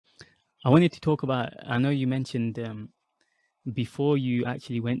I wanted to talk about, I know you mentioned before you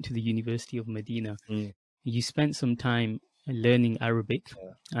actually went to the University of Medina, Mm, you spent some time learning Arabic,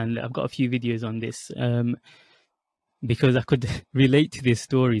 yeah. and I've got a few videos on this because I could relate to this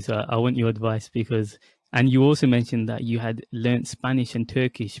story. So I want your advice because, and you also mentioned that you had learnt Spanish and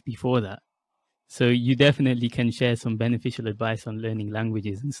Turkish before that. So you definitely can share some beneficial advice on learning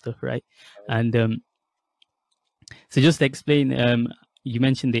languages and stuff, right? And so just explain, you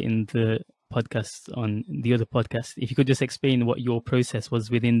mentioned it in the podcast on the other podcast. If you could just explain what your process was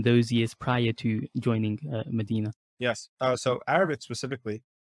within those years prior to joining Medina. Yes. So Arabic specifically,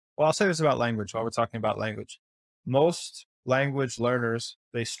 well, I'll say this about language while we're talking about language. Most language learners,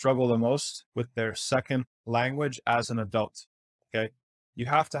 they struggle the most with their second language as an adult. Okay. You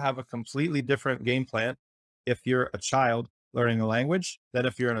have to have a completely different game plan if you're a child learning a language than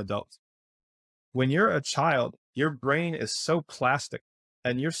if you're an adult. When you're a child, your brain is so plastic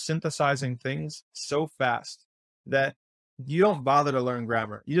and you're synthesizing things so fast that you don't bother to learn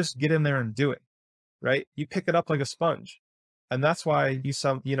grammar. You just get in there and do it, right? You pick it up like a sponge. And that's why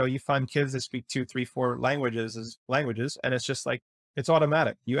you find kids that speak two, three, four languages as languages. And it's just like, it's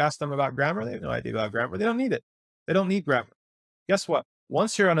automatic. You ask them about grammar. They have no idea about grammar. They don't need it. They don't need grammar. Guess what?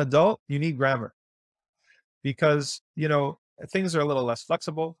 Once you're an adult, you need grammar because, things are a little less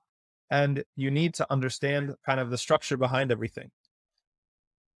flexible and you need to understand kind of the structure behind everything.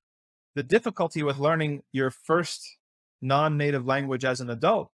 The difficulty with learning your first non-native language as an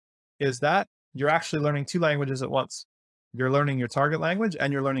adult is that you're actually learning two languages at once. You're learning your target language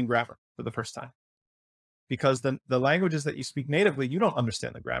and you're learning grammar for the first time because the languages that you speak natively, you don't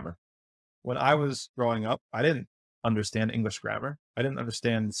understand the grammar. When I was growing up, I didn't understand English grammar. I didn't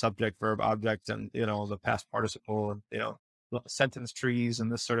understand subject, verb, object, and, the past participle and, sentence trees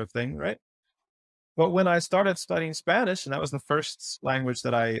and this sort of thing. Right. But when I started studying Spanish, and that was the first language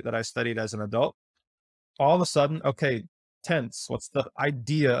that I studied as an adult, all of a sudden, okay, tense. What's the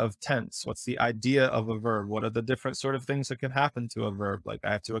idea of tense? What's the idea of a verb? What are the different sort of things that can happen to a verb? Like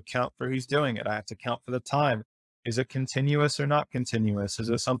I have to account for who's doing it. I have to account for the time. Is it continuous or not continuous? Is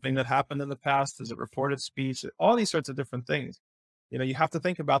it something that happened in the past? Is it reported speech? All these sorts of different things. You have to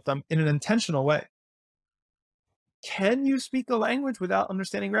think about them in an intentional way. Can you speak a language without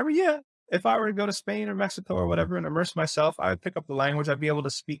understanding grammar? Yeah. If I were to go to Spain or Mexico or whatever and immerse myself, I would pick up the language. I'd be able to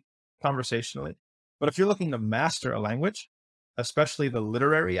speak conversationally. But if you're looking to master a language, especially the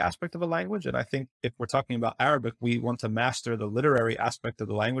literary aspect of a language, and I think if we're talking about Arabic, we want to master the literary aspect of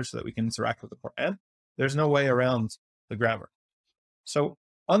the language so that we can interact with the Quran, there's no way around the grammar. So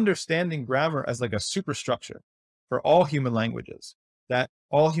understanding grammar as like a superstructure for all human languages, that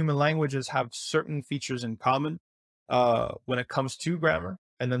all human languages have certain features in common when it comes to grammar.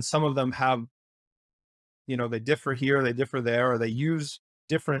 And then some of them have, they differ here, they differ there, or they use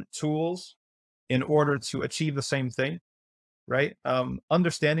different tools in order to achieve the same thing, right?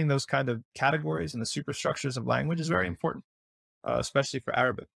 Understanding those kind of categories and the superstructures of language is very important, especially for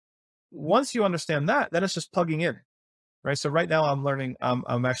Arabic. Once you understand that, then it's just plugging in, right? So right now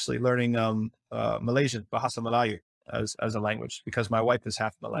I'm actually learning Malaysian, Bahasa Melayu, as a language because my wife is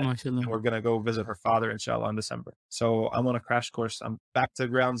half Malay. MashaAllah. And we're going to go visit her father, inshallah, in December. So I'm on a crash course. I'm back to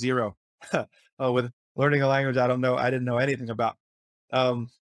ground zero with learning a language I didn't know anything about.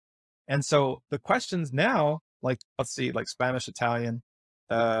 And so the questions now, like, let's see, like Spanish, Italian,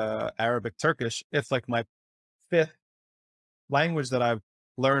 Arabic, Turkish, it's like my fifth language that I've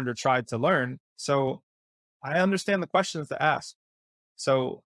learned or tried to learn. So I understand the questions to ask.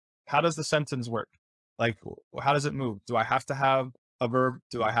 So how does the sentence work? Like, how does it move? Do I have to have a verb?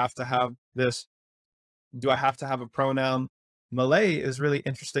 Do I have to have this? Do I have to have a pronoun? Malay is really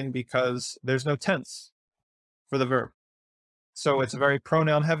interesting because there's no tense for the verb. So it's a very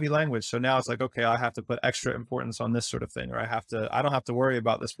pronoun heavy language. So now it's like, okay, I have to put extra importance on this sort of thing, or I don't have to worry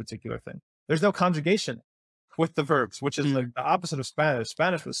about this particular thing. There's no conjugation with the verbs, which is like Mm. the opposite of Spanish.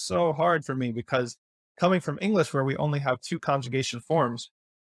 Spanish was so hard for me because coming from English, where we only have two conjugation forms,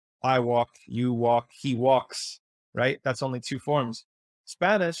 I walk, you walk, he walks, right? That's only two forms.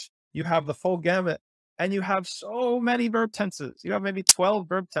 Spanish, you have the full gamut and you have so many verb tenses. You have maybe 12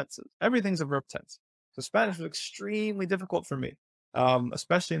 verb tenses. Everything's a verb tense. So Spanish was extremely difficult for me,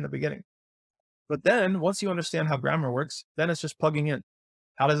 especially in the beginning. But then once you understand how grammar works, then it's just plugging in.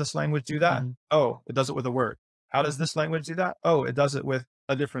 How does this language do that? Mm. Oh, it does it with a word. How does this language do that? Oh, it does it with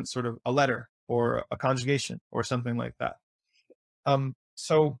a different sort of a letter or a conjugation or something like that.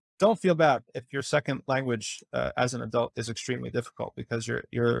 So don't feel bad if your second language as an adult is extremely difficult because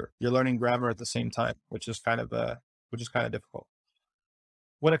you're learning grammar at the same time, which is kind of difficult.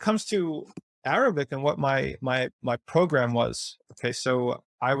 When it comes to Arabic and what my program was. Okay, so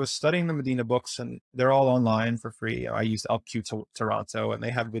I was studying the Medina books, and they're all online for free. I used LQ to Toronto, and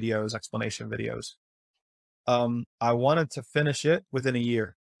they have videos, explanation videos. I wanted to finish it within a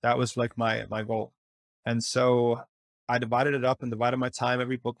year. That was like my goal. And so I divided it up and divided my time.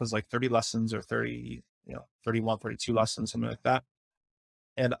 Every book was like 30 lessons or 30, 31, 32 lessons, something like that.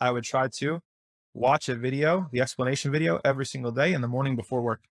 And I would try to watch a video, the explanation video, every single day in the morning before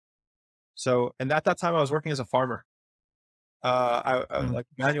work. So, and at that time I was working as a farmer, Mm. like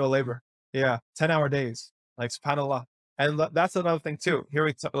manual labor. Yeah. 10-hour days, like subhanAllah. And that's another thing too.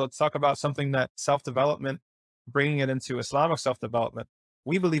 Here let's talk about something that self-development, bringing it into Islamic self-development.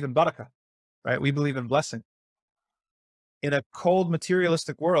 We believe in barakah, right? We believe in blessing. In a cold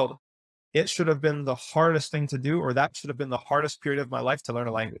materialistic world, it should have been the hardest thing to do, or that should have been the hardest period of my life to learn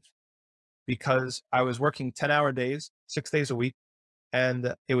a language, because I was working 10-hour days, 6 days a week.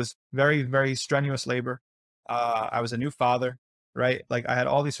 And it was very, very strenuous labor. I was a new father, right? Like I had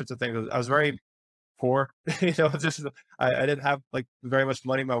all these sorts of things. I was very poor, just, I didn't have like very much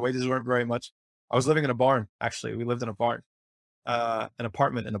money. My wages weren't very much. I was living in a barn. Actually, we lived in a barn, an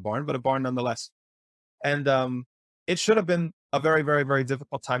apartment in a barn, but a barn nonetheless. And, it should have been a very, very, very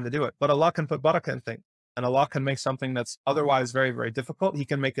difficult time to do it, but Allah can put barakah in things, and Allah can make something that's otherwise very, very difficult. He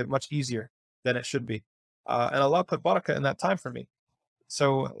can make it much easier than it should be. And Allah put barakah in that time for me.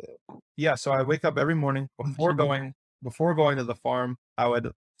 So yeah, so I wake up every morning before going to the farm. I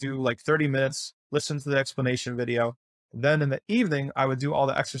would do like 30 minutes, listen to the explanation video. Then in the evening, I would do all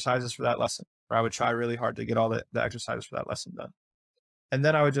the exercises for that lesson, or I would try really hard to get all the exercises for that lesson done. And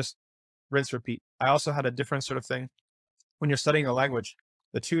then I would just rinse, repeat. I also had a different sort of thing. When you're studying a language,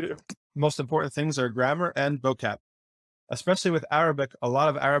 the two most important things are grammar and vocab. Especially with Arabic, a lot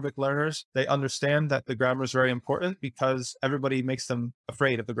of Arabic learners, they understand that the grammar is very important because everybody makes them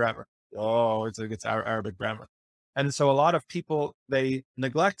afraid of the grammar. Oh, it's Arabic grammar. And so a lot of people, they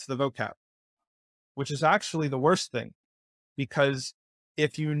neglect the vocab, which is actually the worst thing, because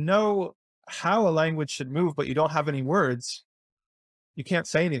if you know how a language should move, but you don't have any words, you can't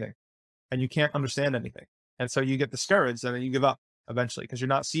say anything and you can't understand anything. And so you get discouraged and then you give up eventually because you're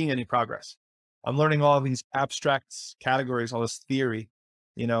not seeing any progress. I'm learning all of these abstract categories, all this theory,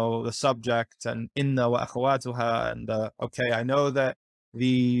 the subject and inna wa akhawatuha. And okay, I know that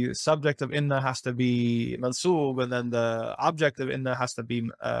the subject of inna has to be mansub, and then the object of inna has to be,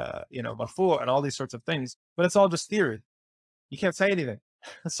 marfu, and all these sorts of things. But it's all just theory. You can't say anything.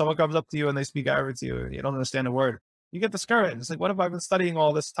 Someone comes up to you and they speak Arabic to you, you don't understand a word. You get discouraged. It's like, what have I been studying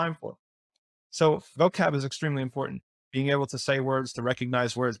all this time for? So vocab is extremely important. Being able to say words, to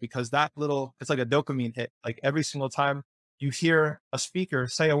recognize words, because it's like a dopamine hit. Like every single time you hear a speaker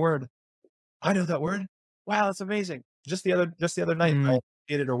say a word, I know that word. Wow, that's amazing. Just the other night, I Mm.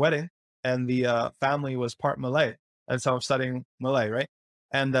 did a wedding, and the family was part Malay, and so I'm studying Malay, right?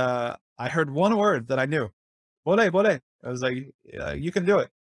 And I heard one word that I knew, "Boleh, boleh." I was like, "You can do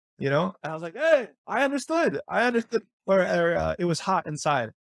it," And I was like, "Hey, I understood. I understood." Or it was hot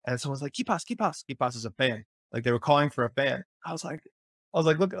inside, and someone's like, "Kipas, kipas." Kipas is a fan. Like they were calling for a fan. I was like,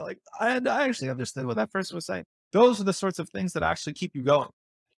 look, like I actually understood what that person was saying. Those are the sorts of things that actually keep you going,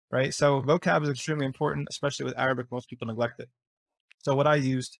 right? So vocab is extremely important, especially with Arabic. Most people neglect it. So what I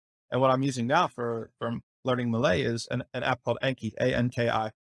used and what I'm using now for learning Malay is an app called Anki,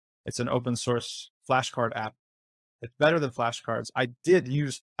 Anki. It's an open source flashcard app. It's better than flashcards. I did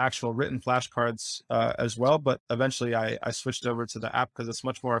use actual written flashcards as well, but eventually I switched over to the app because it's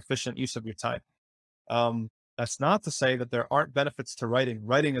much more efficient use of your time. That's not to say that there aren't benefits to writing.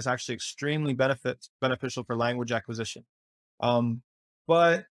 Writing is actually extremely beneficial for language acquisition.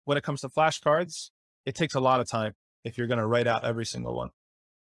 But when it comes to flashcards, it takes a lot of time if you're going to write out every single one.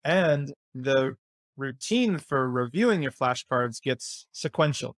 And the routine for reviewing your flashcards gets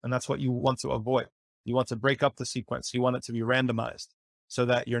sequential, and that's what you want to avoid. You want to break up the sequence. You want it to be randomized so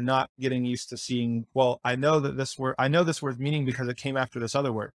that you're not getting used to seeing, well, I know this word's meaning because it came after this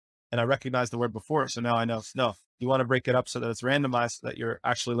other word, and I recognize the word before. So now I know. No, you want to break it up so that it's randomized, so that you're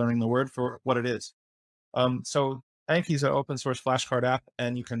actually learning the word for what it is. So Anki is an open source flashcard app,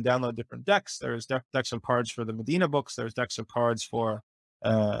 and you can download different decks. There's decks of cards for the Medina books. There's decks of cards for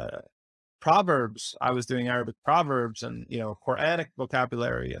proverbs. I was doing Arabic proverbs and, Quranic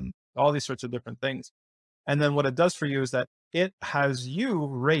vocabulary and all these sorts of different things. And then what it does for you is that it has you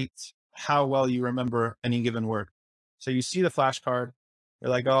rate how well you remember any given word. So you see the flashcard, you're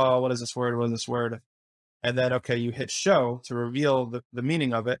like, oh, what is this word? What is this word? And then, okay, you hit show to reveal the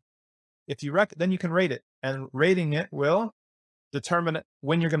meaning of it. If you then you can rate it, and rating it will determine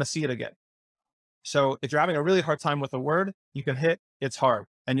when you're going to see it again. So if you're having a really hard time with a word, you can hit it's hard,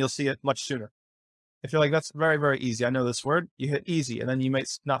 and you'll see it much sooner. If you're like, that's very, very easy, I know this word, you hit easy, and then you might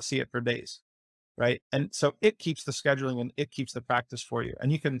not see it for days, right? And so it keeps the scheduling and it keeps the practice for you. And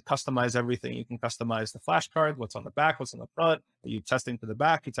you can customize everything. You can customize the flashcard, what's on the back, what's on the front. Are you testing to the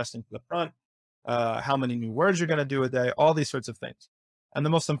back? You testing to the front? How many new words you're going to do a day, all these sorts of things. And the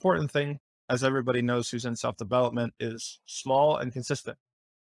most important thing, as everybody knows who's in self-development, is small and consistent,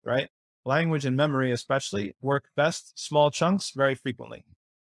 right? Language and memory especially work best small chunks very frequently.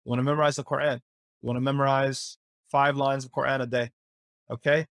 You want to memorize the Quran. You want to memorize 5 lines of Quran a day.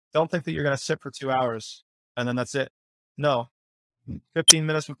 Okay. Don't think that you're going to sit for 2 hours and then that's it. No, 15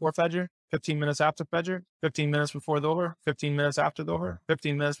 minutes before Fajr, 15 minutes after Fajr, 15 minutes before Dhuhr, 15 minutes after Dhuhr,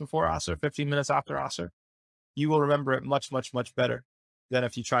 15 minutes before Asr, 15 minutes after Asr. You will remember it much, much, much better than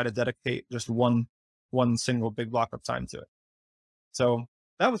if you try to dedicate just one single big block of time to it. So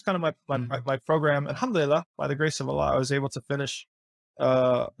that was kind of my program. Alhamdulillah, by the grace of Allah, I was able to finish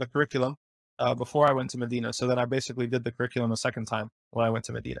the curriculum before I went to Medina. So then I basically did the curriculum a second time when I went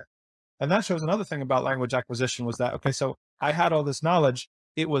to Medina. And that shows another thing about language acquisition was that, okay, so I had all this knowledge.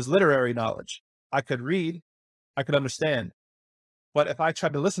 It was literary knowledge. I could read, I could understand. But if I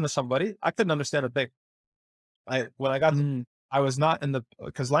tried to listen to somebody, I couldn't understand a thing. When I got to, I was not in the,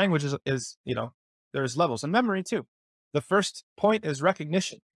 because language is, you know, there's levels and memory too. The first point is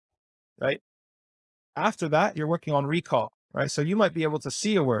recognition, right? After that, you're working on recall, right? So you might be able to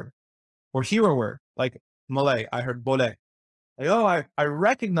see a word or hear a word like Malay. I heard bole. Like, oh, I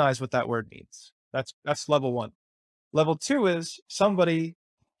recognize what that word means. That's level 1. Level 2 is somebody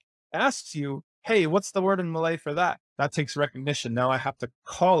asks you, hey, what's the word in Malay for that? That takes recognition. Now I have to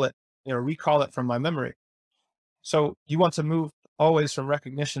call it, you know, recall it from my memory. So you want to move always from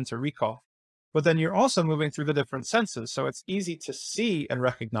recognition to recall, but then you're also moving through the different senses. So it's easy to see and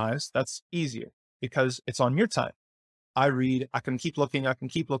recognize. That's easier because it's on your time. I read, I can keep looking, I can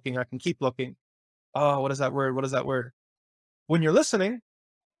keep looking, I can keep looking. Oh, what is that word? What is that word? When you're listening,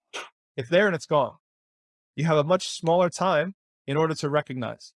 it's there and it's gone. You have a much smaller time in order to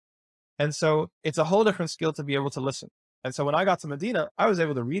recognize. And so it's a whole different skill to be able to listen. And so when I got to Medina, I was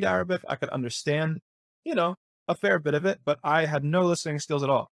able to read Arabic. I could understand, you know, a fair bit of it, but I had no listening skills at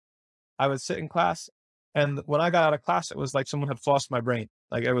all. I would sit in class, and when I got out of class, it was like someone had flossed my brain.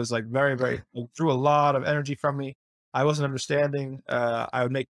 Like it was like very, very, it drew a lot of energy from me. I wasn't understanding. I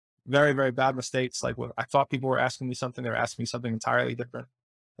would make very, very bad mistakes. Like I thought people were asking me something, they were asking me something entirely different,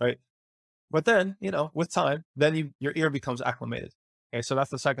 right? But then, you know, with time, then your ear becomes acclimated. Okay, so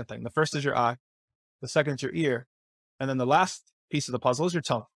that's the second thing. The first is your eye, the second is your ear, and then the last piece of the puzzle is your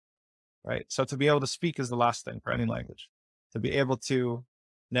tongue, right? So to be able to speak is the last thing for any language. To be able to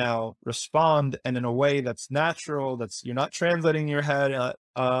now respond and in a way that's natural, that's you're not translating in your head,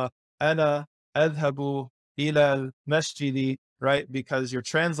 ana adhabu ila masjidi, right? Because you're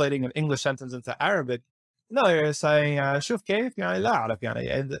translating an English sentence into Arabic. No, you're saying شوف كيف يعني لا أعرف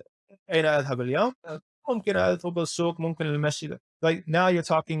يعني أين أذهب اليوم ممكن أذهب السوق ممكن المسجد. Like now you're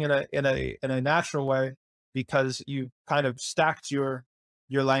talking in a natural way because you kind of stacked your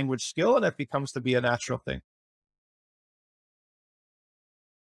language skill and it becomes to be a natural thing.